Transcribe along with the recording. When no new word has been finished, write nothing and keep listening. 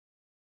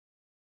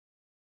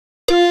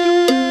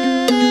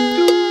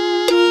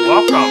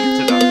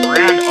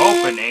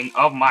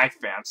quality of my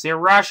fancy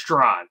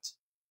restaurant.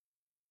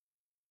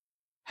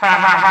 Ha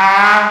ha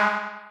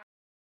ha!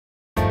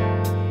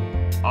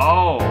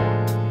 Oh,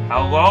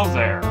 hello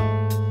there.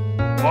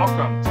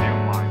 Welcome to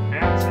my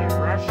fancy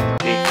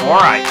restaurant. Before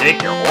I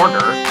take your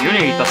order, you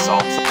need the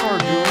salsa. You're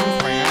doing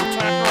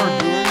fantastic.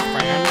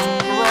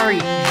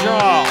 Great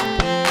job.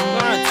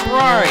 That's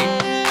right.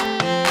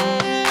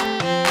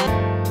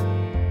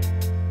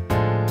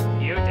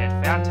 You did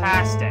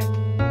fantastic.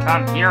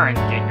 Come here and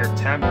get your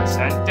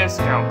 10%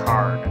 discount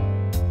card.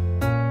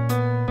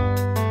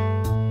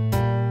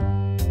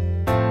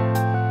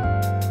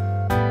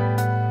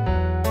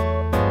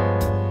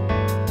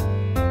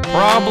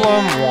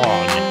 Problem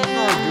 1.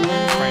 You're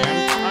doing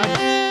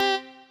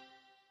fantastic.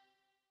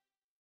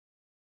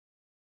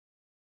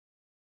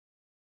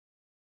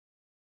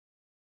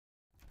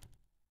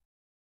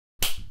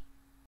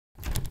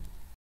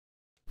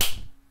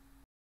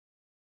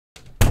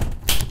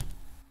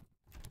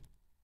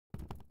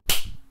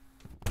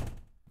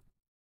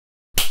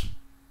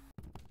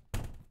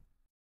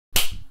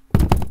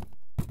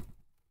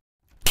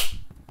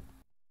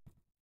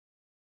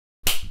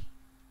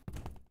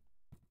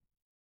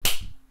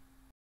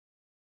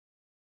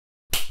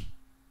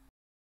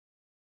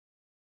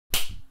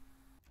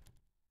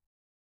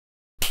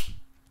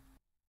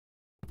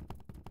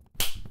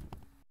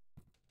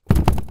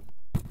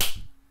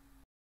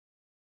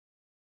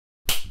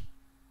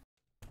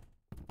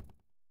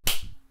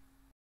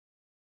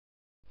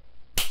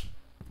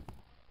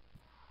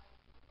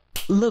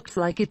 Looks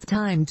like it's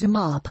time to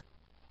mop.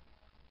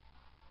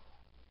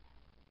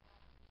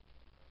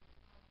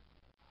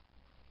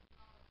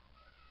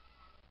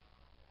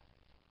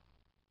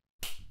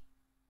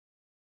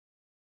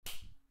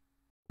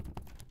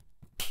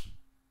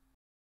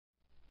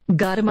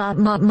 Gotta mop,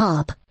 mop,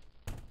 mop.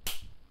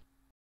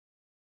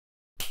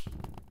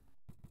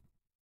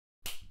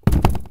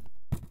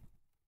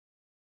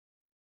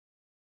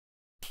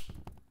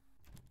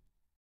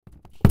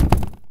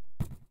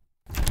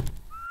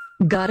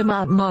 Gotta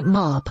mop, mop,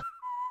 mop.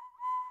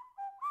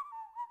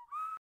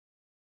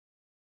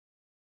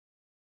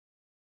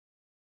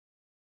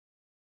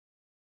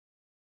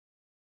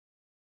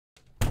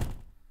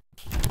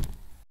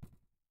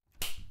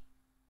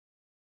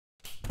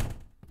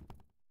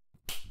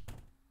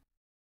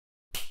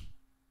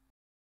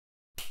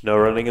 No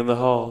running in the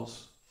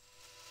halls.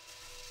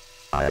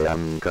 I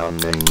am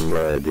coming,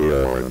 ready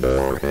or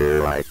door,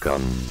 here I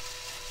come.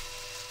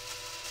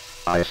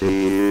 I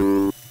see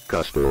you,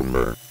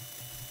 customer.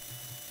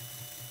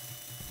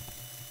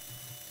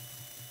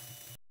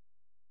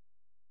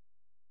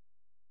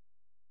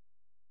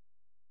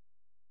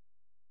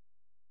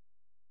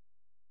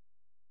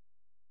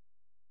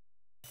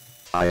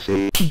 I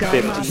see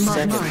 50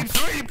 seconds.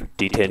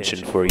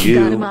 Detention for Gotta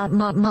you. mop,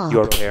 mop, mop.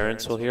 Your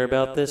parents will hear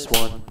about this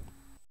one.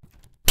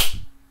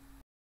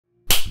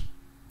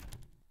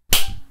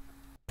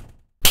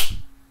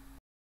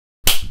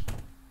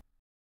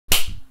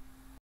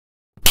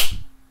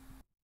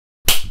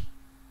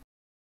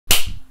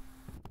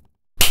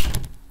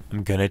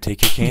 I'm gonna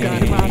take your cane.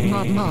 Gotta mop,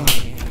 mop, mop.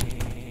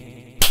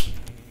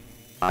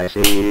 I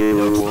see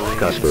you,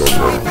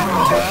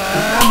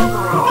 customer.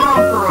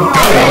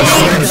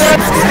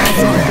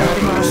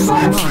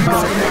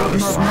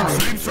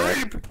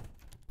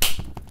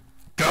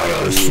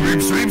 Gotta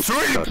sweep, sweep,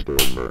 sweep.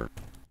 Customer.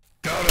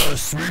 Gotta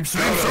sweep,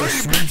 sweep,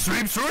 sweep,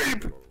 sweep,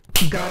 sweep.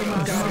 Gotta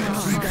mop,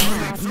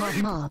 mop, mop,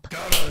 mop.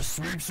 Gotta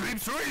sweep, sweep,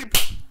 sweep.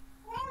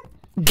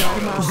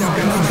 Gotta mop,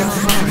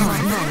 mop,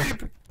 mop,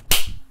 mop.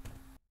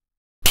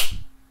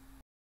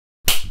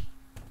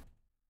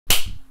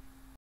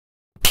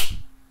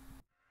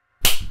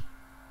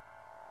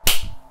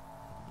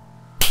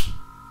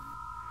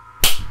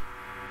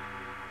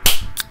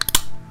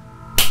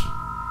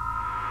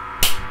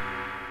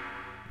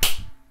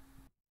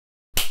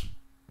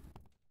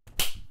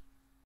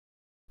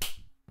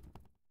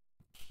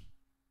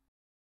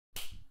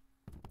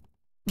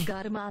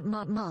 Gotta mop,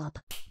 mop, mop.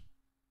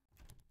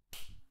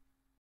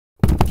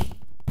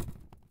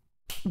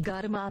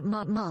 Gotta mop,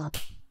 mop, mop.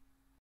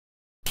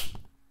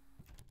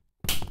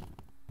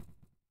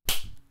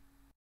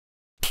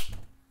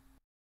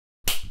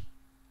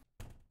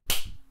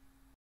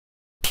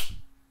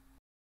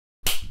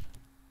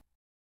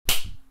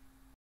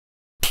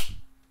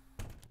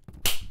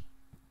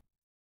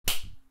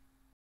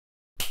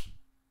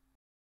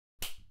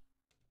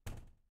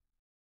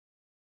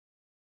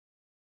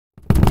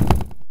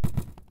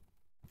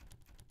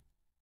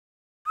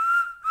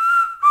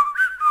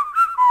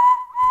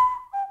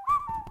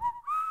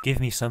 Give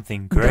me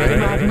something Gotta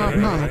mop, great. mop,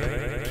 mop.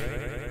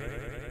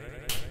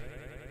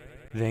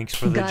 Thanks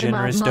for the Gotta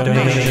mop, generous mop, mop.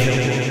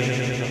 donation.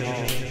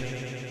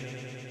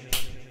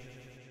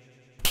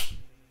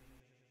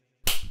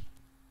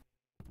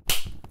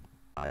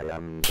 I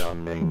am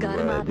coming,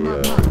 Gotta mop, ready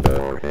mop, or mop.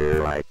 door,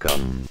 here I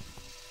come.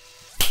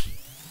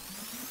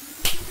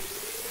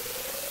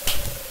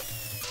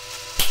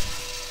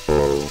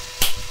 Oh,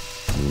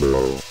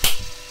 no.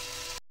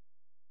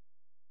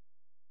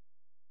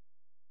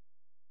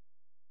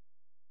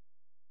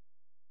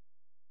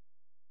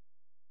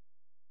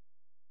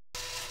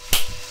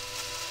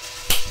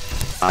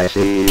 I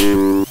see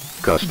you,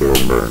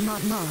 customer.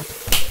 Mop, mop.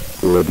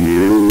 Would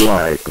you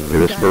like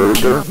this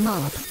burger? Mop,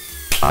 mop.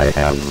 I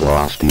have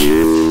lost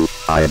you.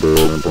 I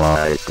don't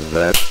like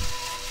that.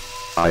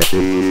 I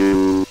see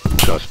you,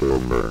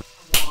 customer.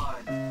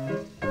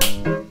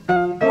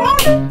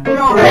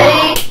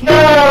 Ready?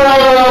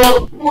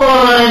 Go!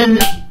 1,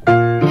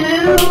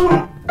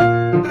 2,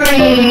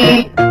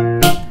 3,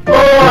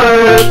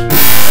 4.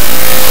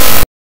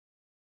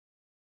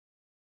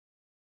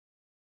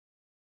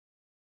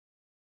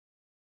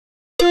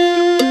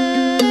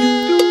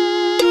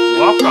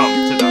 Welcome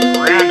to the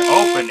grand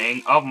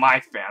opening of my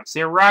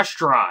fancy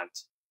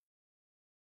restaurant.